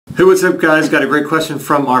Hey, what's up guys? Got a great question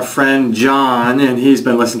from our friend John, and he's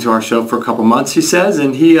been listening to our show for a couple months, he says,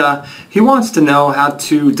 and he wants to know how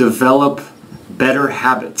to develop better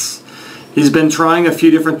habits. He's been trying a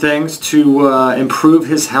few different things to improve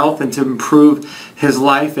his health and to improve his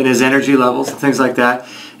life and his energy levels and things like that.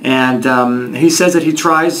 And he says that he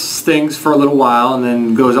tries things for a little while and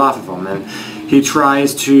then goes off of them. And he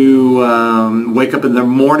tries to wake up in the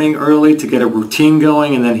morning early to get a routine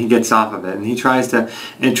going, and then he gets off of it. And he tries to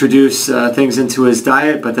introduce things into his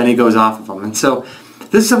diet, but then he goes off of them. And so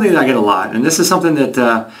this is something that I get a lot, and this is something that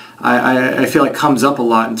I feel like comes up a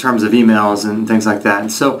lot in terms of emails and things like that. And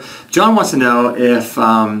so John wants to know if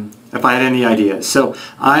I had any ideas. So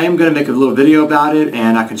I am going to make a little video about it,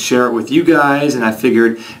 and I can share it with you guys, and I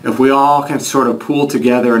figured if we all can sort of pool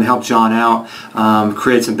together and help John out,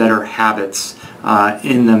 create some better habits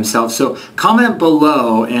in themselves. So comment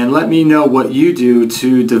below and let me know what you do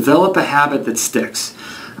to develop a habit that sticks.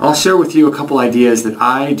 I'll share with you a couple ideas that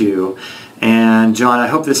I do. And John, I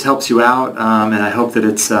hope this helps you out, and I hope that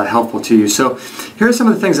it's helpful to you. So here are some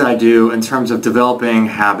of the things that I do in terms of developing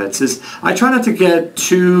habits. Is I try not to get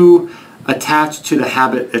too attached to the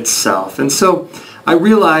habit itself. And so I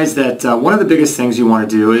realize that one of the biggest things you want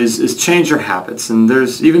to do is change your habits. And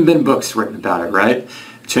there's even been books written about it, right?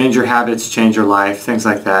 Change your habits, change your life, things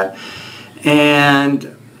like that.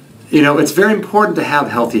 And you know, it's very important to have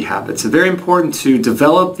healthy habits. It's very important to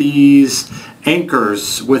develop these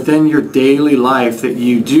anchors within your daily life that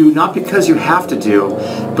you do not because you have to do,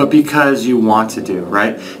 but because you want to do,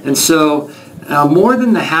 right? And so more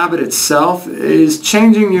than the habit itself is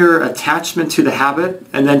changing your attachment to the habit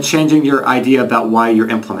and then changing your idea about why you're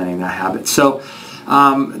implementing that habit. So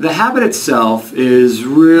the habit itself is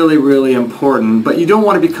really, really important, but you don't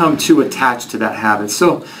want to become too attached to that habit.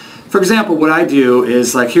 So for example, what I do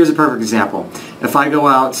is, like, here's a perfect example. If I go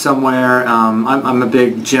out somewhere, I'm a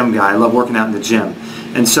big gym guy. I love working out in the gym.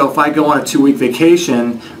 And so if I go on a 2-week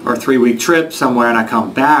vacation or a 3-week trip somewhere and I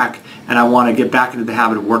come back and I want to get back into the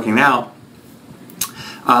habit of working out,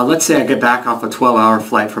 let's say I get back off a 12-hour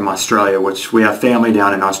flight from Australia, which we have family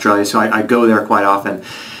down in Australia, so I go there quite often.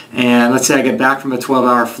 And let's say I get back from a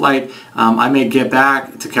 12-hour flight, I may get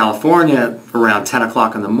back to California around 10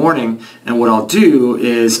 o'clock in the morning, and what I'll do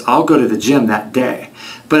is I'll go to the gym that day.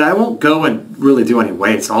 But I won't go and really do any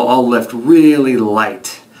weights. I'll lift really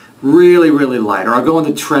light, really light. Or I'll go on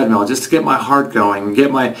the treadmill just to get my heart going and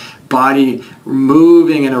get my body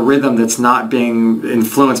moving in a rhythm that's not being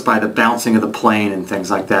influenced by the bouncing of the plane and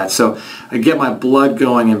things like that. So I get my blood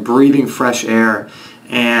going and breathing fresh air.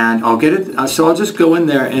 And I'll get it, so I'll just go in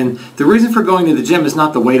there, and the reason for going to the gym is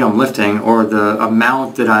not the weight I'm lifting or the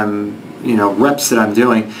amount that I'm, reps that I'm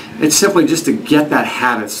doing. It's simply just to get that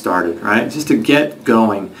habit started, right? Just to get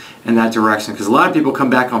going in that direction. Because a lot of people come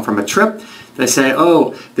back home from a trip, they say,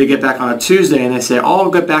 oh, they get back on a Tuesday, and they say, oh,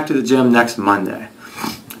 I'll get back to the gym next Monday.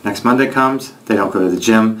 Next Monday comes, they don't go to the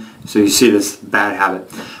gym, so you see this bad habit.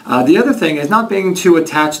 The other thing is not being too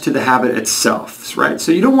attached to the habit itself, right?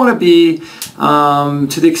 So you don't want to be,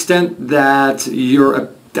 to the extent that your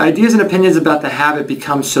ideas and opinions about the habit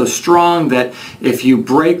become so strong that if you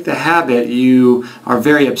break the habit, you are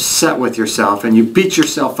very upset with yourself and you beat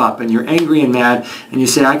yourself up and you're angry and mad and you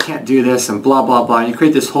say, I can't do this and blah, blah, blah. And you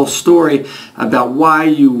create this whole story about why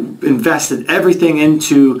you invested everything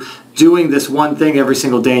into doing this one thing every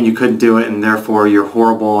single day and you couldn't do it, and therefore you're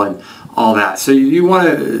horrible and all that. So you want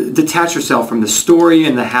to detach yourself from the story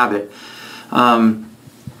and the habit. And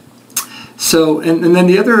then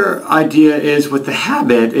the other idea is with the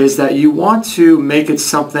habit is that you want to make it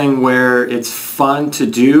something where it's fun to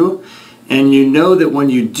do, and you know that when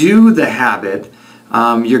you do the habit,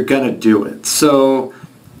 you're going to do it. So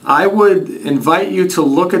I would invite you to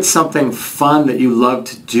look at something fun that you love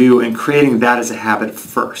to do and creating that as a habit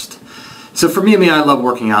first. So for me, I love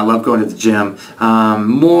working out. I love going to the gym.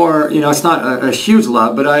 It's not a huge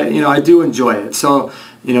love, but I do enjoy it. So,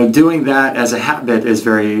 doing that as a habit is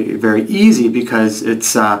very, very easy because it's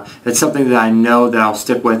something that I know that I'll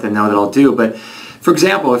stick with and know that I'll do. But for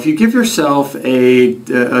example, if you give yourself a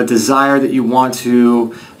desire that you want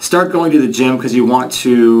to start going to the gym because you want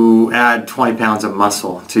to add 20 pounds of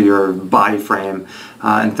muscle to your body frame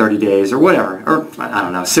in 30 days or whatever, or I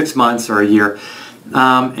don't know, 6 months or a year,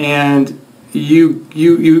 and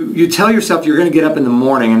you tell yourself you're going to get up in the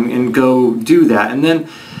morning and go do that, and then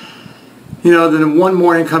then one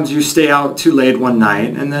morning comes, you stay out too late one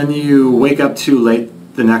night, and then you wake up too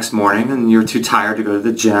late the next morning and you're too tired to go to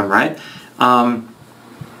the gym, right?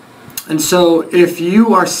 And so if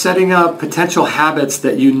you are setting up potential habits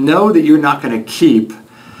that you know that you're not going to keep,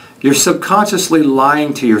 you're subconsciously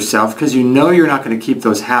lying to yourself because you know you're not going to keep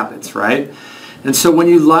those habits, right? And so when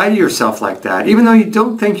you lie to yourself like that, even though you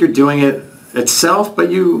don't think you're doing it itself,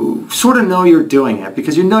 but you sort of know you're doing it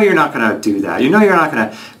because you know you're not going to do that. You know you're not going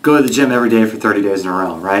to go to the gym every day for 30 days in a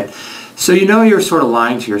row, right? So you know you're sort of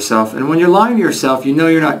lying to yourself. And when you're lying to yourself, you know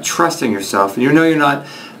you're not trusting yourself. And you know you're not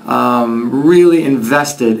really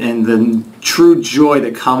invested in the true joy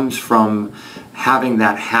that comes from having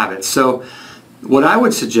that habit. So what I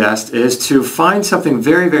would suggest is to find something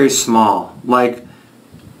very, very small, like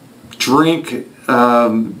drink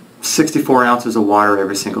 64 ounces of water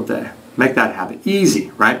every single day. Make that habit.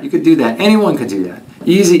 Easy, right? You could do that. Anyone could do that.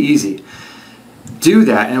 Easy, easy. Do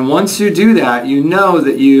that. And once you do that, you know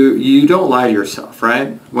that you don't lie to yourself,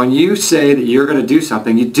 right? When you say that you're going to do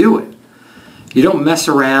something, you do it. You don't mess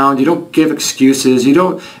around. You don't give excuses. You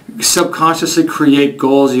don't subconsciously create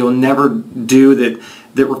goals you'll never do that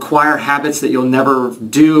require habits that you'll never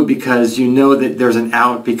do because you know that there's an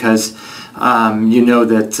out because you know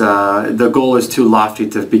that the goal is too lofty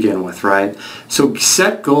to begin with, right? So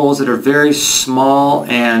set goals that are very small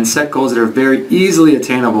and set goals that are very easily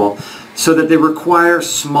attainable so that they require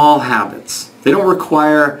small habits. They don't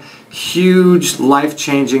require huge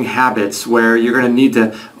life-changing habits where you're going to need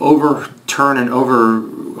to overturn and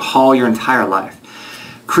overhaul your entire life.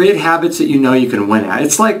 Create habits that you know you can win at.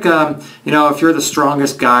 It's like, you know, if you're the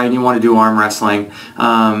strongest guy and you want to do arm wrestling,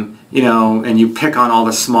 you know, and you pick on all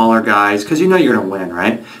the smaller guys because you know you're going to win,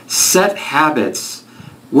 right? Set habits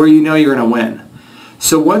where you know you're going to win.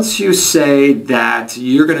 So once you say that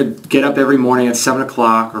you're going to get up every morning at 7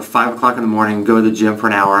 o'clock or 5 o'clock in the morning and go to the gym for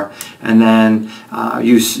an hour, and then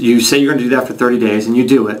you say you're going to do that for 30 days and you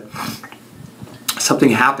do it, something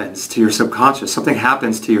happens to your subconscious. Something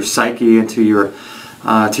happens to your psyche and to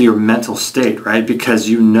your mental state, right? Because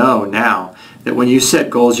you know now that when you set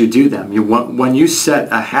goals, you do them. When you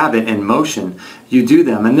set a habit in motion, you do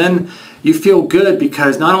them. And then you feel good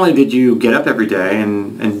because not only did you get up every day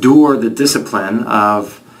and endure the discipline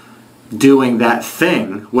of doing that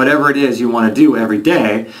thing, whatever it is you want to do every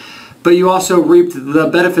day, but you also reaped the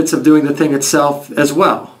benefits of doing the thing itself as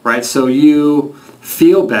well, right? So you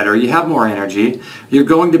feel better, you have more energy, you're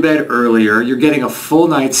going to bed earlier, you're getting a full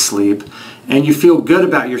night's sleep, and you feel good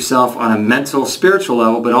about yourself on a mental, spiritual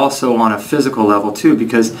level, but also on a physical level too,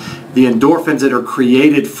 because the endorphins that are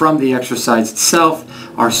created from the exercise itself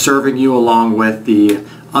are serving you along with the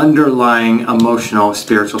underlying emotional,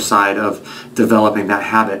 spiritual side of developing that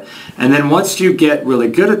habit. And then once you get really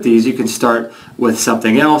good at these, you can start with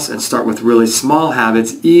something else and start with really small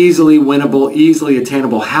habits, easily winnable, easily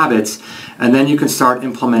attainable habits, and then you can start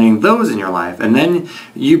implementing those in your life. And then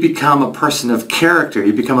you become a person of character.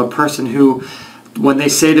 You become a person who, when they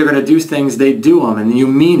say they're going to do things, they do them, and you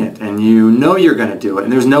mean it, and you know you're going to do it,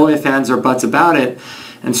 and there's no ifs, ands, or buts about it.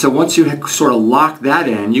 And so once you sort of lock that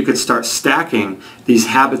in, you could start stacking these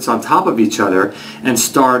habits on top of each other and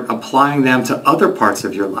start applying them to other parts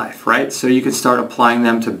of your life, right? So you can start applying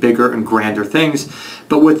them to bigger and grander things.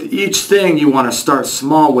 But with each thing, you want to start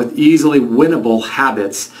small with easily winnable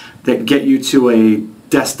habits that get you to a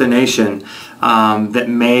destination that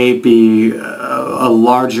may be a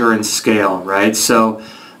larger in scale, right? So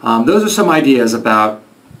those are some ideas about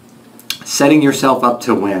setting yourself up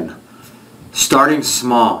to win. Starting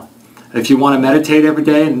small. If you want to meditate every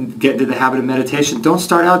day and get into the habit of meditation, don't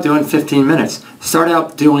start out doing 15 minutes. Start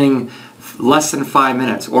out doing less than 5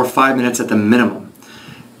 minutes or 5 minutes at the minimum.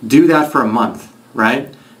 Do that for a month,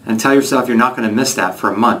 right? And tell yourself you're not going to miss that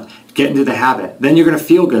for a month. Get into the habit. Then you're going to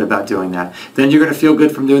feel good about doing that. Then you're going to feel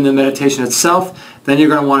good from doing the meditation itself. Then you're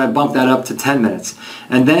going to want to bump that up to 10 minutes.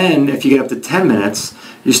 And then if you get up to 10 minutes,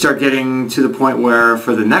 you start getting to the point where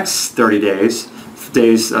for the next 30 days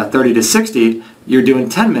 30 to 60, you're doing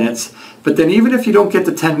 10 minutes. But then even if you don't get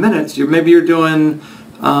to 10 minutes, maybe you're doing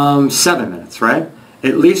 7 minutes, right?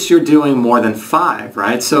 At least you're doing more than 5,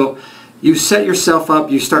 right? So you set yourself up,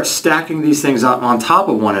 you start stacking these things up on top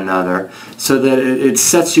of one another so that it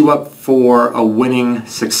sets you up for a winning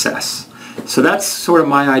success. So that's sort of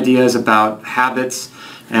my ideas about habits,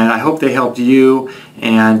 and I hope they helped you,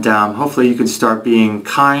 and hopefully you can start being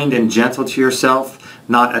kind and gentle to yourself,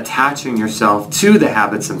 not attaching yourself to the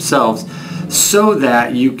habits themselves, so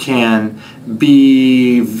that you can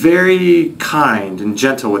be very kind and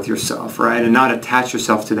gentle with yourself, right? And not attach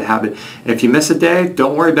yourself to the habit. If you miss a day,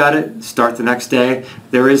 don't worry about it. Start the next day.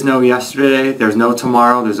 There is no yesterday. There's no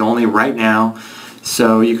tomorrow. There's only right now.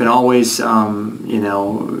 So you can always, you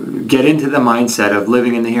know, get into the mindset of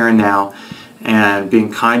living in the here and now and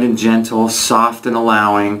being kind and gentle, soft and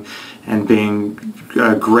allowing, and being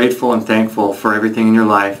grateful and thankful for everything in your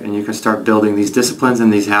life, and you can start building these disciplines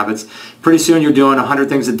and these habits. Pretty soon you're doing 100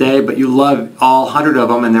 things a day, but you love all 100 of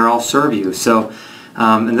them and they all serve you. So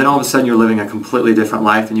and then all of a sudden you're living a completely different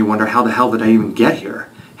life and you wonder, how the hell did I even get here?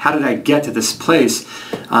 How did I get to this place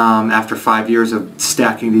after 5 years of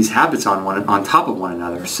stacking these habits on top of one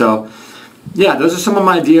another? So yeah, those are some of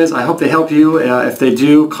my ideas. I hope they help you. If they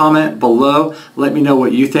do, comment below. Let me know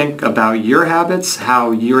what you think about your habits, how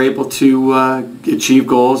you're able to achieve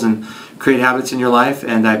goals and create habits in your life.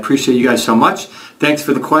 And I appreciate you guys so much. Thanks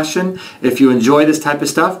for the question. If you enjoy this type of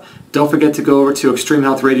stuff, don't forget to go over to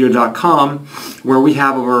extremehealthradio.com, where we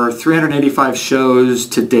have over 385 shows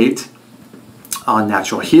to date on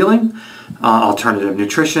natural healing, alternative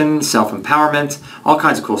nutrition, self-empowerment, all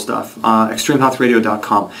kinds of cool stuff.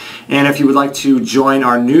 extremehealthradio.com. And if you would like to join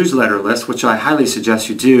our newsletter list, which I highly suggest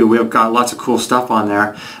you do, we've got lots of cool stuff on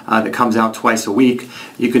there that comes out twice a week.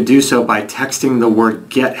 You can do so by texting the word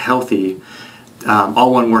Get Healthy,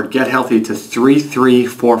 all one word, Get Healthy, to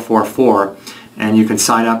 33444. And you can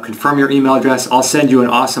sign up, confirm your email address. I'll send you an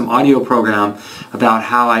awesome audio program about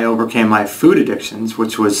how I overcame my food addictions,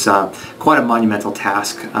 which was quite a monumental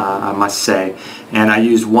task, I must say. And I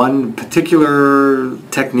used one particular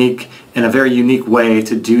technique in a very unique way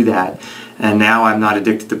to do that. And now I'm not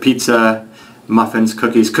addicted to pizza, muffins,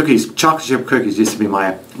 cookies. Chocolate chip cookies used to be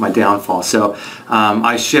my downfall. So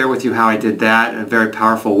I share with you how I did that in a very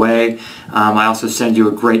powerful way. I also send you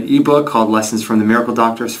a great ebook called Lessons from the Miracle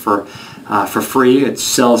Doctors for free. It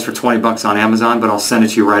sells for 20 bucks on Amazon, but I'll send it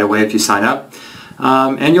to you right away if you sign up.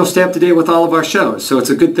 And you'll stay up to date with all of our shows. So it's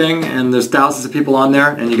a good thing, and there's thousands of people on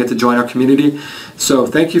there, and you get to join our community. So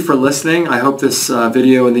thank you for listening. I hope this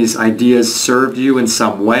video and these ideas served you in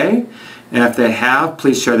some way. And if they have,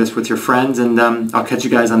 please share this with your friends, and I'll catch you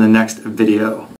guys on the next video.